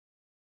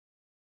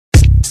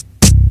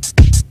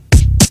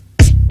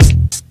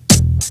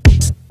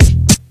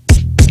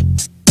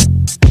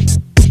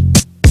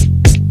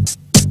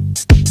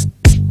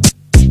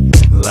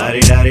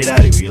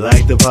La-di-da-di-da-di, we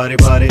like to party,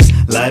 party.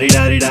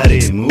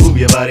 La-di-da-di-da-di, move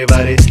your body,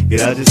 body.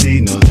 Get out your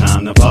seat, no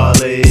time to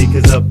parlay.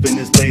 Cause up in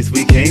this place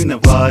we came to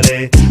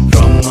party.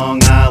 From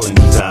Long Island,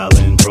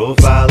 styling,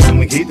 profiling.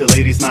 We keep the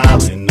ladies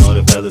smiling, all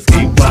the fellas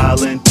keep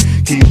wildin'.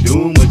 Keep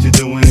doing what you're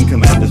doing,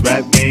 come at this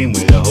rap game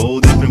with a whole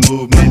different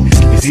movement.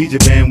 You see your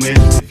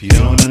bandwidth, if you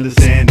don't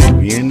understand it.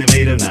 We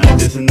innovative, not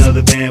just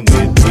another band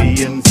with 3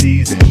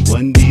 MCs and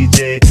 1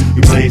 DJ.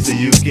 We play so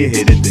you can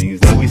hear the things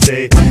that we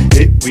say.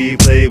 Hit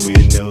replay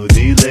with no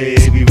delay.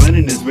 We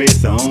running this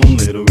race, our own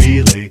little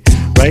relay.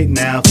 Right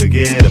now,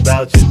 forget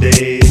about your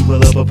day.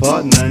 Pull up a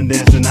partner and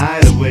dance the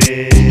night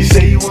away. You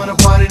say you wanna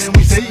party, then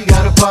we say you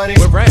gotta party.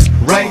 We're right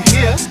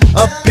here,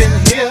 up in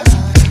here.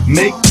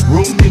 Make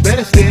room, you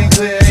better stand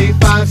clear.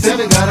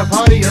 857 got a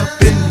party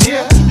up in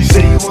here. You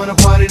say you wanna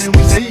party, then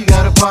we say you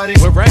gotta party.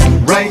 We're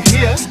right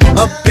here,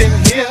 up in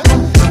here.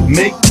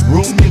 Make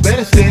room, you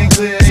better stand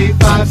clear.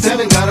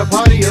 857 got a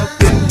party up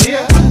in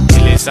here.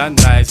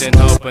 Sunrise and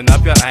open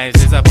up your eyes.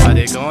 There's a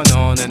party going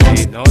on and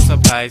ain't no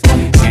surprise.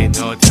 Ain't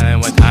no telling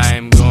what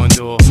I'm gonna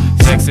do.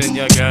 Sexing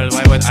your girl,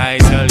 why would I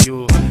tell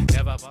you?